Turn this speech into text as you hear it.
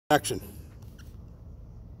Action.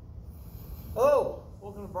 Hello,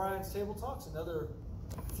 welcome to Brian's Table Talks. Another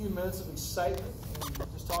few minutes of excitement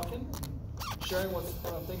and just talking and sharing what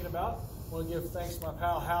I'm thinking about. I want to give thanks to my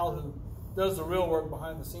pal Hal, who does the real work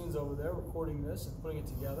behind the scenes over there, recording this and putting it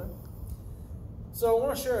together. So I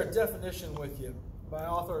want to share a definition with you by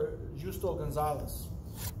author Justo Gonzalez.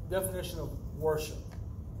 Definition of worship.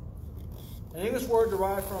 An English word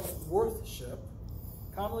derived from worthship,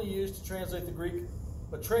 commonly used to translate the Greek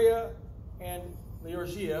latreia and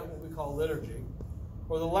liturgia, what we call liturgy,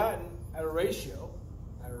 or the Latin adoratio,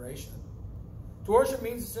 adoration. To worship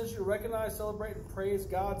means essentially to recognize, celebrate, and praise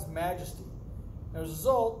God's majesty. As a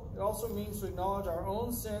result, it also means to acknowledge our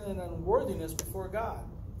own sin and unworthiness before God.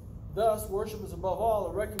 Thus, worship is above all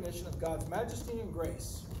a recognition of God's majesty and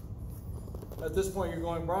grace. At this point, you're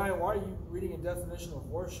going, Brian, why are you reading a definition of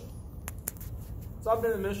worship? So I've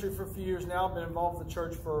been in the ministry for a few years now. I've been involved with the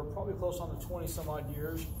church for probably close on to 20 some odd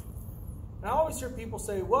years. And I always hear people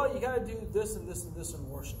say, well, you got to do this and this and this in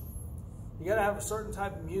worship. You got to have a certain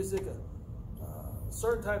type of music, a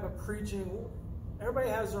certain type of preaching. Everybody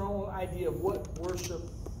has their own idea of what worship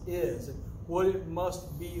is and what it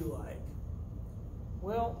must be like.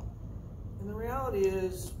 Well, and the reality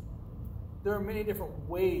is there are many different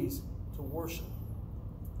ways to worship.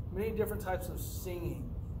 Many different types of singing.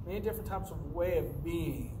 Many different types of way of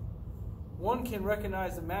being. One can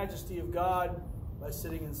recognize the majesty of God by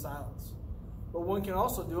sitting in silence. But one can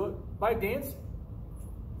also do it by dancing.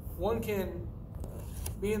 One can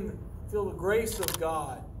feel the grace of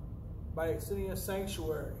God by sitting in a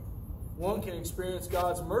sanctuary. One can experience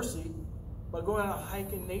God's mercy by going on a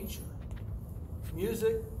hike in nature.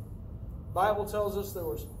 Music, the Bible tells us there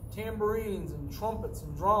was tambourines and trumpets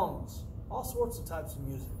and drums, all sorts of types of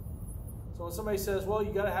music. So when somebody says, well,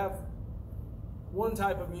 you got to have one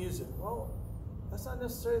type of music, well, that's not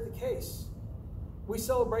necessarily the case. We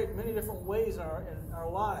celebrate many different ways in our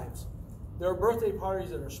lives. There are birthday parties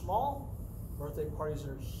that are small, birthday parties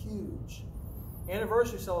that are huge,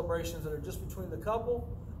 anniversary celebrations that are just between the couple,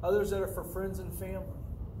 others that are for friends and family.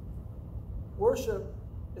 Worship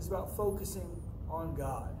is about focusing on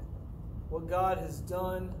God, what God has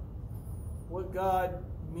done, what God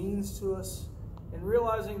means to us, and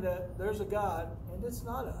realizing that there's a God and it's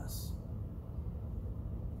not us.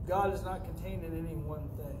 God is not contained in any one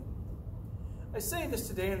thing. I say this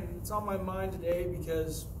today, and it's on my mind today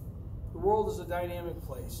because the world is a dynamic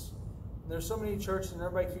place. And there's so many churches, and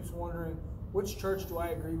everybody keeps wondering, which church do I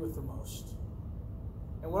agree with the most?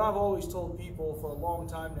 And what I've always told people for a long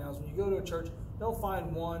time now is when you go to a church, don't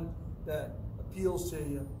find one that appeals to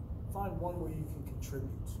you. Find one where you can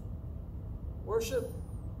contribute. Worship,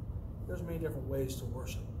 there's many different ways to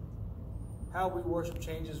worship. How we worship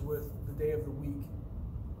changes with the day of the week.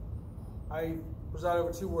 I preside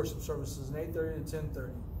over 2 worship services, an 8:30 to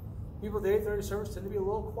 10:30. People at the 8:30 service tend to be a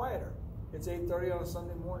little quieter. It's 8:30 on a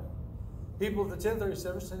Sunday morning. People at the 10:30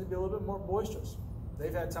 service tend to be a little bit more boisterous.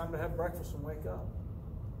 They've had time to have breakfast and wake up.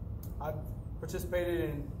 I've participated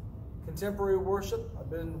in contemporary worship. I've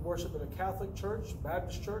been in worship at a Catholic church,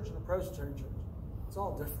 Baptist church, and a Presbyterian church. It's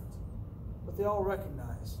all different. But they all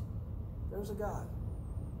recognize there's a God,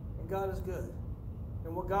 and God is good.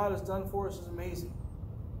 And what God has done for us is amazing,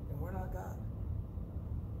 and we're not God.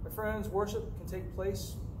 My friends, worship can take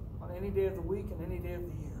place on any day of the week and any day of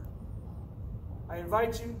the year. I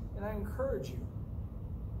invite you and I encourage you,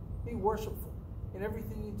 be worshipful in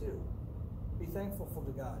everything you do. Be thankful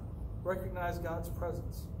to God. Recognize God's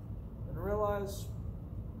presence, and realize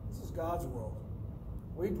this is God's world.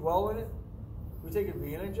 We dwell in it. We take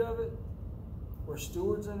advantage of it. We're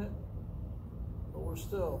stewards in it. But we're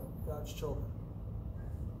still God's children.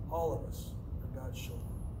 All of us are God's children.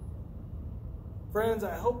 Friends,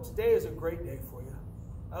 I hope today is a great day for you.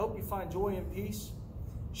 I hope you find joy and peace.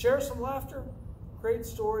 Share some laughter, create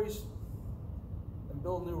stories, and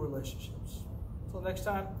build new relationships. Until next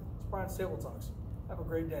time, it's Brian's Table Talks. Have a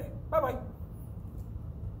great day. Bye-bye.